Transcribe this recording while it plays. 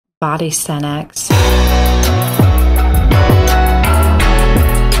Bodysthenics.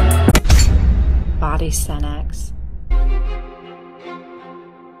 Bodysthenics.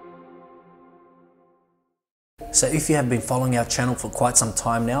 So if you have been following our channel for quite some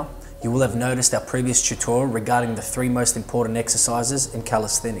time now, you will have noticed our previous tutorial regarding the 3 most important exercises in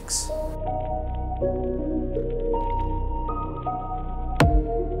calisthenics.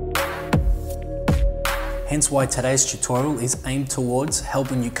 Hence why today's tutorial is aimed towards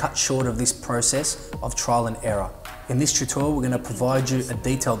helping you cut short of this process of trial and error. In this tutorial, we're going to provide you a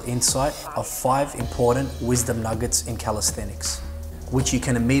detailed insight of 5 important wisdom nuggets in calisthenics, which you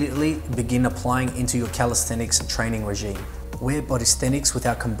can immediately begin applying into your calisthenics training regime. We at Bodysthenics, with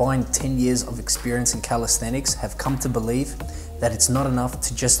our combined 10 years of experience in calisthenics, have come to believe that it's not enough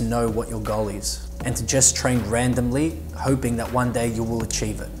to just know what your goal is and to just train randomly, hoping that one day you will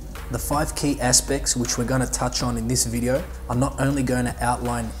achieve it. The 5 key aspects which we're going to touch on in this video are not only going to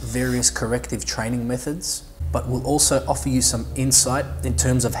outline various corrective training methods, but will also offer you some insight in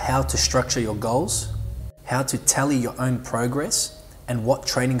terms of how to structure your goals, how to tally your own progress, and what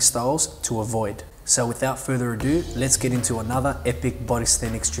training styles to avoid. So without further ado, let's get into another epic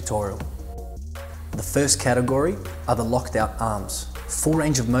Bodysthenics tutorial. The first category are the locked out arms. Full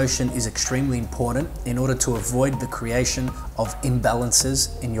range of motion is extremely important in order to avoid the creation of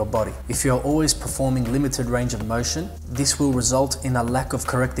imbalances in your body. If you are always performing limited range of motion, this will result in a lack of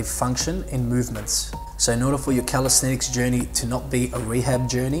corrective function in movements. So in order for your calisthenics journey to not be a rehab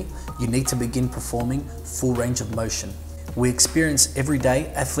journey, you need to begin performing full range of motion. We experience every day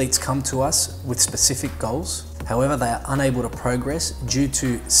athletes come to us with specific goals. However, they are unable to progress due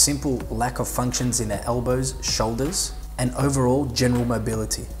to simple lack of functions in their elbows, shoulders, and overall general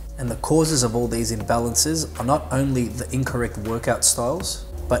mobility. And the causes of all these imbalances are not only the incorrect workout styles,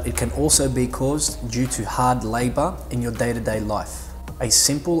 but it can also be caused due to hard labor in your day-to-day life. A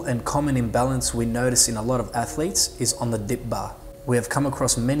simple and common imbalance we notice in a lot of athletes is on the dip bar. We have come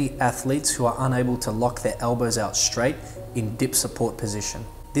across many athletes who are unable to lock their elbows out straight in dip support position.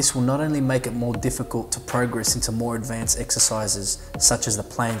 This will not only make it more difficult to progress into more advanced exercises such as the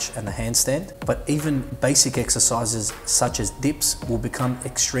planche and the handstand, but even basic exercises such as dips will become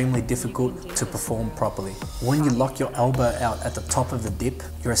extremely difficult to perform properly. When you lock your elbow out at the top of the dip,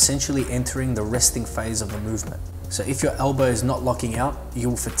 you're essentially entering the resting phase of the movement. So if your elbow is not locking out, you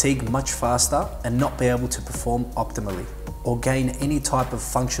will fatigue much faster and not be able to perform optimally, or gain any type of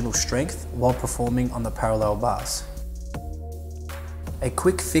functional strength while performing on the parallel bars. A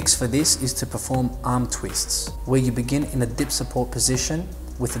quick fix for this is to perform arm twists, where you begin in a dip support position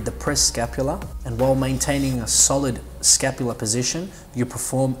with a depressed scapula, and while maintaining a solid scapular position, you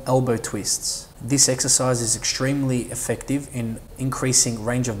perform elbow twists. This exercise is extremely effective in increasing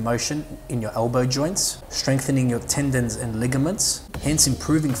range of motion in your elbow joints, strengthening your tendons and ligaments, hence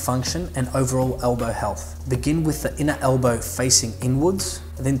improving function and overall elbow health. Begin with the inner elbow facing inwards,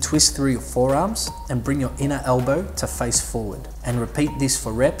 then twist through your forearms and bring your inner elbow to face forward. And repeat this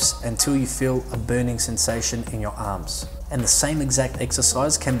for reps until you feel a burning sensation in your arms. And the same exact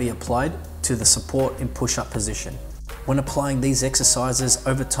exercise can be applied to the support in push-up position. When applying these exercises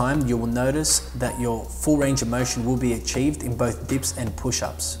over time, you will notice that your full range of motion will be achieved in both dips and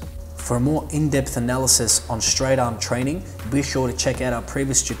push-ups. For a more in-depth analysis on straight arm training, be sure to check out our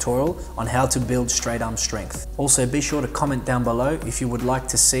previous tutorial on how to build straight arm strength. Also, be sure to comment down below if you would like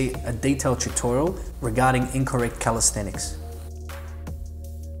to see a detailed tutorial regarding incorrect calisthenics.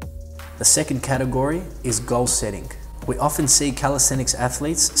 The second category is goal setting. We often see calisthenics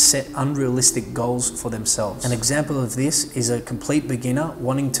athletes set unrealistic goals for themselves. An example of this is a complete beginner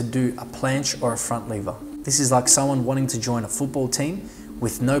wanting to do a planche or a front lever. This is like someone wanting to join a football team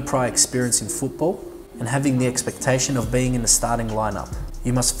with no prior experience in football and having the expectation of being in the starting lineup.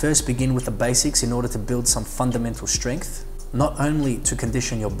 You must first begin with the basics in order to build some fundamental strength, not only to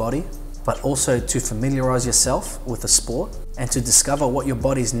condition your body, but also to familiarize yourself with the sport and to discover what your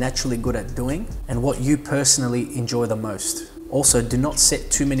body is naturally good at doing and what you personally enjoy the most. Also, do not set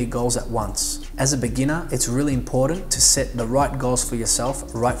too many goals at once. As a beginner, it's really important to set the right goals for yourself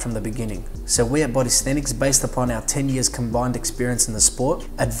right from the beginning. So we at Bodysthenics, based upon our 10 years combined experience in the sport,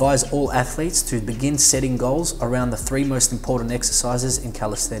 advise all athletes to begin setting goals around the 3 most important exercises in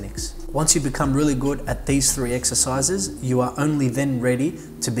calisthenics. Once you become really good at these 3 exercises, you are only then ready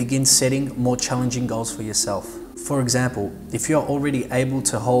to begin setting more challenging goals for yourself. For example, if you are already able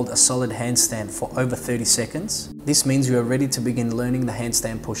to hold a solid handstand for over 30 seconds, this means you are ready to begin learning the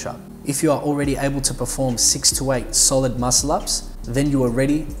handstand push-up. If you are already able to perform 6 to 8 solid muscle-ups, then you are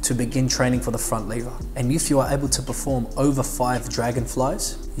ready to begin training for the front lever. And if you are able to perform over 5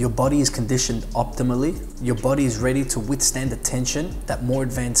 dragonflies, Your body is conditioned optimally. Your body is ready to withstand the tension that more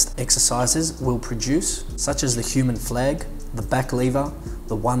advanced exercises will produce, such as the human flag, the back lever,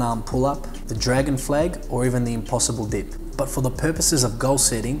 the one-arm pull-up, the dragon flag, or even the impossible dip. But for the purposes of goal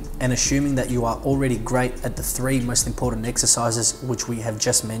setting and assuming that you are already great at the 3 most important exercises which we have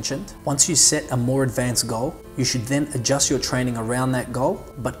just mentioned, once you set a more advanced goal, you should then adjust your training around that goal,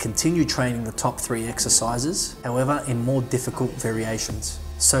 but continue training the top 3 exercises, however in more difficult variations.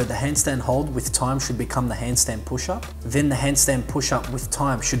 So the handstand hold with time should become the handstand push-up. Then the handstand push-up with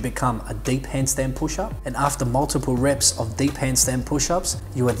time should become a deep handstand push-up. And after multiple reps of deep handstand push-ups,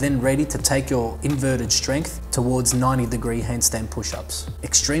 you are then ready to take your inverted strength towards 90-degree handstand push-ups.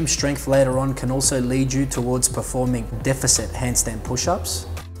 Extreme strength later on can also lead you towards performing deficit handstand push-ups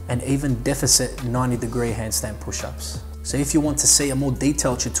and even deficit 90-degree handstand push-ups. So if you want to see a more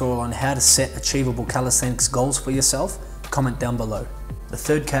detailed tutorial on how to set achievable calisthenics goals for yourself, comment down below. The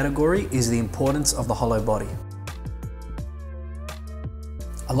third category is the importance of the hollow body.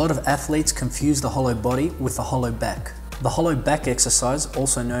 A lot of athletes confuse the hollow body with the hollow back. The hollow back exercise,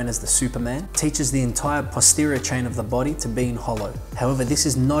 also known as the Superman, teaches the entire posterior chain of the body to be in hollow. However, this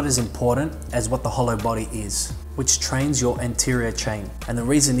is not as important as what the hollow body is, which trains your anterior chain. And the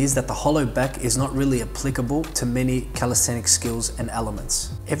reason is that the hollow back is not really applicable to many calisthenic skills and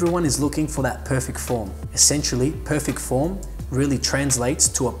elements. Everyone is looking for that perfect form. Essentially, perfect form really translates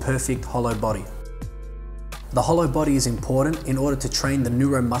to a perfect hollow body. The hollow body is important in order to train the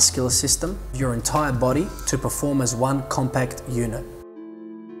neuromuscular system, your entire body, to perform as one compact unit.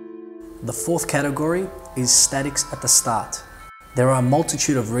 The fourth category is statics at the start. There are a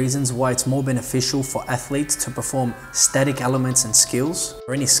multitude of reasons why it's more beneficial for athletes to perform static elements and skills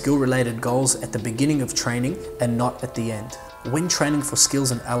or any skill-related goals at the beginning of training and not at the end. When training for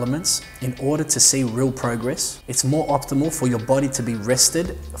skills and elements, in order to see real progress, it's more optimal for your body to be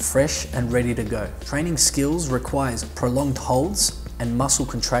rested, fresh, and ready to go. Training skills requires prolonged holds and muscle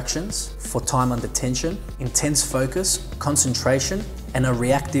contractions for time under tension, intense focus, concentration, and a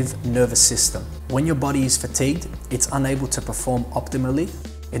reactive nervous system. When your body is fatigued, it's unable to perform optimally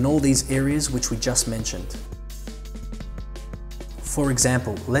in all these areas which we just mentioned. For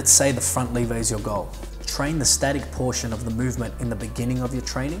example, let's say the front lever is your goal. Train the static portion of the movement in the beginning of your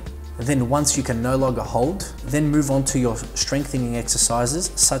training. Then once you can no longer hold, then move on to your strengthening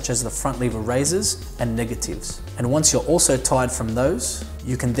exercises such as the front lever raises and negatives. And once you're also tired from those,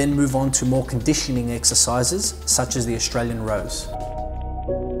 you can then move on to more conditioning exercises such as the Australian rows.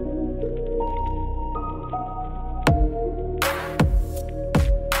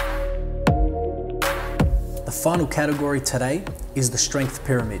 The final category today is the strength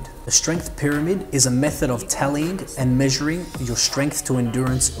pyramid. The strength pyramid is a method of tallying and measuring your strength to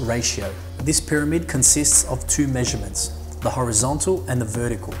endurance ratio. This pyramid consists of 2 measurements, the horizontal and the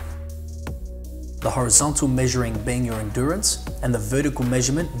vertical. The horizontal measuring being your endurance and the vertical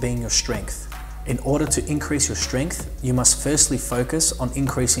measurement being your strength. In order to increase your strength, you must firstly focus on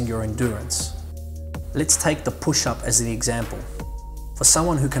increasing your endurance. Let's take the push-up as the example. For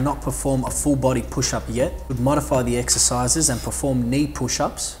someone who cannot perform a full body push-up yet, would modify the exercises and perform knee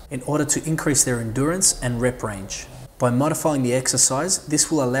push-ups in order to increase their endurance and rep range. By modifying the exercise, this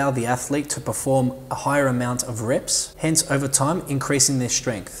will allow the athlete to perform a higher amount of reps, hence over time increasing their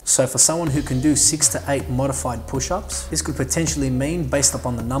strength. So for someone who can do 6 to 8 modified push-ups, this could potentially mean, based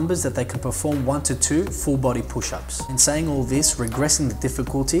upon the numbers, that they can perform 1 to 2 full body push-ups. In saying all this, regressing the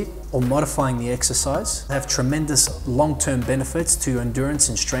difficulty or modifying the exercise have tremendous long-term benefits to your endurance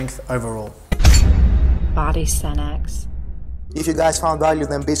and strength overall. Bodysthenics. If you guys found value,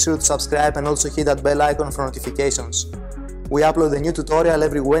 then be sure to subscribe and also hit that bell icon for notifications. We upload a new tutorial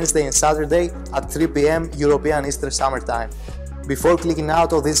every Wednesday and Saturday at 3 PM European Eastern Summer Time. Before clicking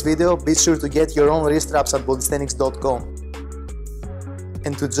out of this video, be sure to get your own wrist straps at bodysthenics.com.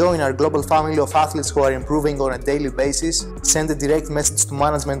 And to join our global family of athletes who are improving on a daily basis, send a direct message to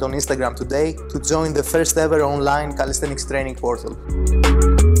management on Instagram today to join the first ever online calisthenics training portal.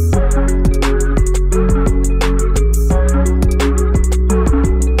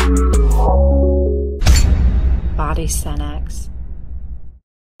 Bodysthenics.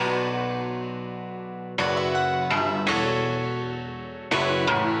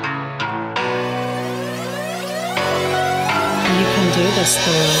 You can do this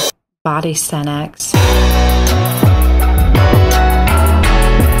through Bodysthenics.